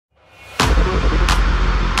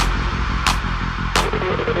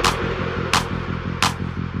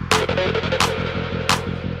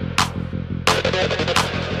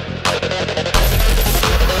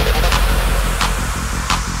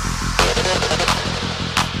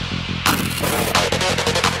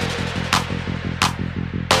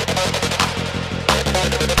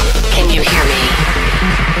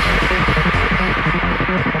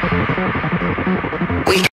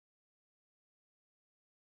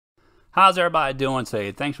How's everybody doing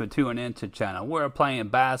today? Thanks for tuning in to the channel. We're playing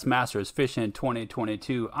Bassmaster Fishing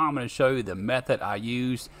 2022. I'm going to show you the method I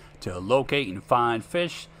use to locate and find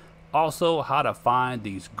fish. Also, how to find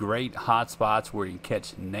these great hot spots where you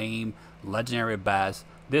catch named legendary bass.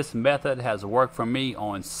 This method has worked for me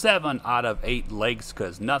on 7 out of 8 lakes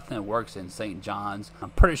because nothing works in St. John's.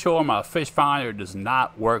 I'm pretty sure my fish finder does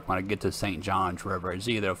not work when I get to St. John's River. It's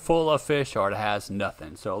either full of fish or it has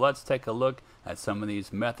nothing. So let's take a look at some of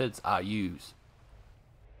these methods I use.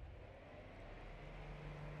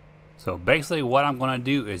 So basically what I'm going to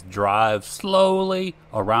do is drive slowly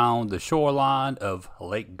around the shoreline of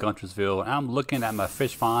Lake Guntersville, and I'm looking at my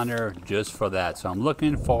fish finder just for that. So I'm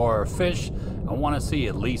looking for fish. I want to see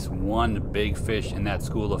at least one big fish in that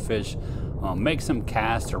school of fish. Make some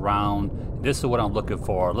casts around. This is what I'm looking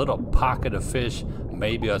for, a little pocket of fish,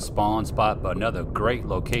 maybe a spawn spot, but another great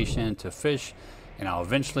location to fish. And I'll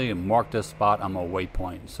eventually mark this spot on my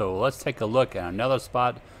waypoint. So let's take a look at another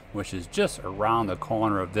spot which is just around the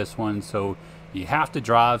corner of this one. So you have to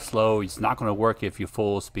drive slow. It's not going to work if you're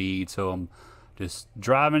full speed. So I'm just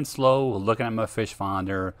driving slow, looking at my fish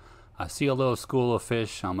finder. I see a little school of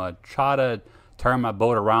fish. I'm going to try to turn my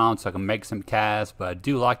boat around so I can make some casts, but I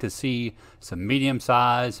do like to see some medium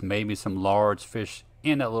size, maybe some large fish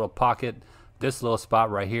in that little pocket. This little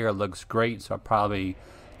spot right here looks great, so I'll probably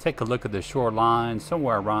take a look at the shoreline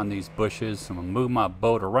somewhere around these bushes. So I'm going to move my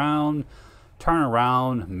boat around, turn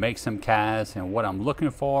around, make some casts, and what I'm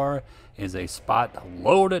looking for is a spot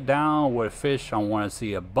loaded down with fish. I want to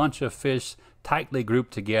see a bunch of fish tightly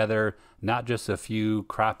grouped together, not just a few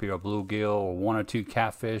crappie or bluegill or 1 or 2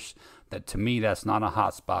 catfish. That to me, that's not a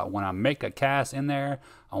hot spot. When I make a cast in there,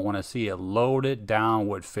 I want to see it loaded down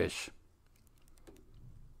with fish.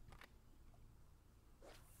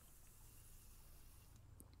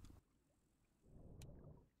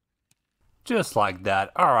 Just like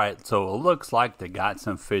that. Alright, so it looks like they got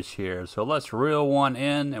some fish here. So let's reel one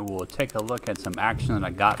in and we'll take a look at some action that I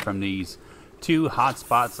got from these 2 hot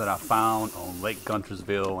spots that I found on Lake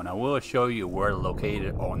Guntersville. And I will show you where they're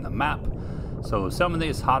located on the map. So some of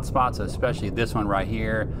these hot spots, especially this one right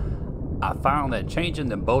here, I found that changing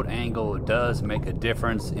the boat angle does make a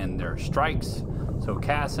difference in their strikes. So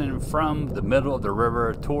casting from the middle of the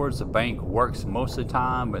river towards the bank works most of the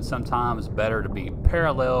time, but sometimes it's better to be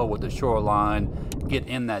parallel with the shoreline, get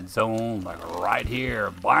in that zone like right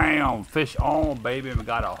here. Bam! Fish on, baby. We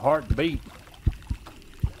got a heartbeat.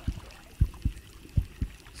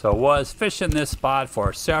 So I was fishing this spot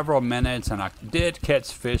for several minutes and I did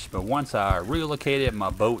catch fish, but once I relocated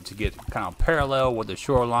my boat to get kind of parallel with the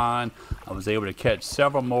shoreline, I was able to catch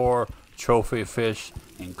several more trophy fish,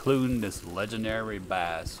 including this legendary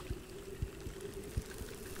bass.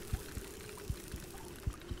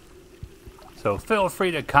 So feel free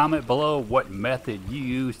to comment below what method you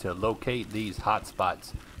use to locate these hot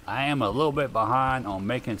spots. I am a little bit behind on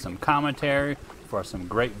making some commentary for some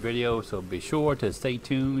great videos, so be sure to stay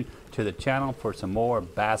tuned to the channel for some more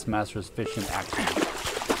Bassmaster fishing action.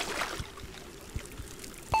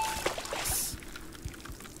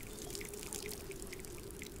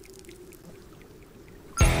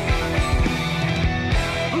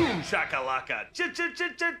 Shakalaka,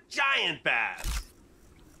 giant bass.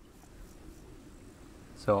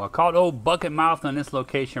 So I caught old bucket mouth on this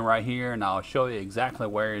location right here, and I'll show you exactly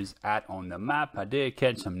where it's at on the map. I did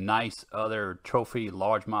catch some nice other trophy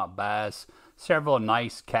largemouth bass, several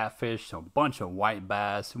nice catfish, a bunch of white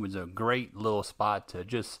bass. It was a great little spot to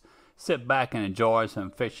just sit back and enjoy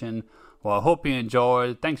some fishing. Well, I hope you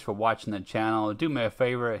enjoyed. Thanks for watching the channel. Do me a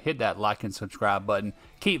favor, hit that like and subscribe button.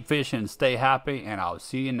 Keep fishing, stay happy, and I'll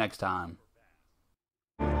see you next time.